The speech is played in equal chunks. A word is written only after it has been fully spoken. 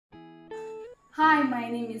Hi, my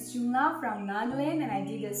name is Jungla from Nagaland and I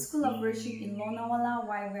did a School of Worship in LONAVALA,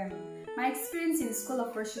 YWAM. My experience in School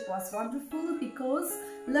of Worship was wonderful because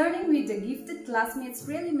learning with the gifted classmates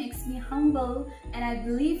really makes me humble, and I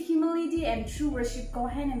believe humility and true worship go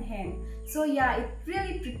hand in hand. So yeah, it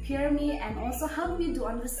really prepared me and also helped me to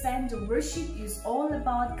understand the worship is all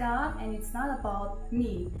about God and it's not about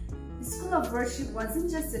me. The School of Worship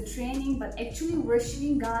wasn't just a training but actually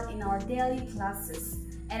worshiping God in our daily classes.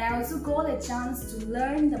 And I also got a chance to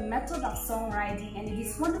learn the method of songwriting, and it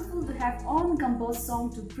is wonderful to have own composed song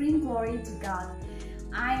to bring glory to God.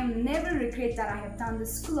 I never regret that I have done the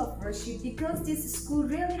School of Worship because this school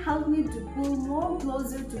really helped me to pull more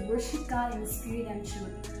closer to worship God in spirit and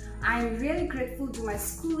truth. I am really grateful to my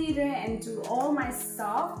school leader and to all my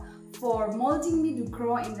staff for molding me to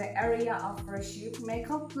grow in the area of worship. May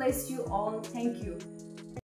God bless you all. Thank you.